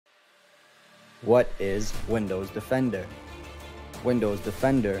What is Windows Defender? Windows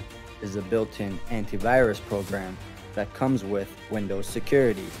Defender is a built-in antivirus program that comes with Windows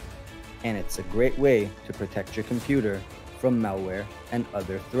Security, and it's a great way to protect your computer from malware and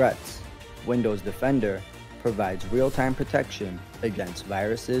other threats. Windows Defender provides real-time protection against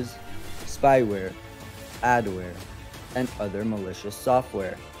viruses, spyware, adware, and other malicious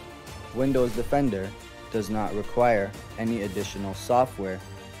software. Windows Defender does not require any additional software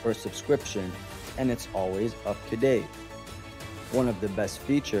or subscription, and it's always up to date. One of the best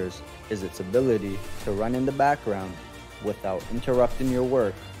features is its ability to run in the background without interrupting your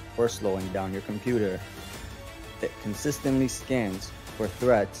work or slowing down your computer. It consistently scans for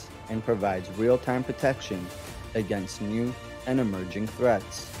threats and provides real-time protection against new and emerging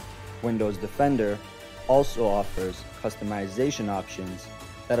threats. Windows Defender also offers customization options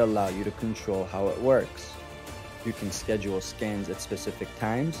that allow you to control how it works. You can schedule scans at specific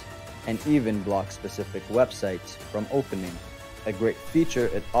times and even block specific websites from opening. A great feature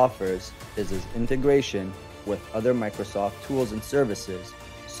it offers is its integration with other Microsoft tools and services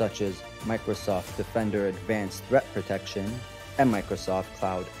such as Microsoft Defender Advanced Threat Protection and Microsoft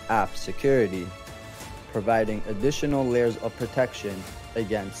Cloud App Security, providing additional layers of protection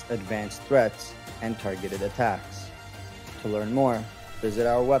against advanced threats and targeted attacks. To learn more, visit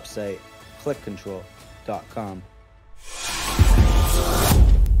our website, ClickControl.com.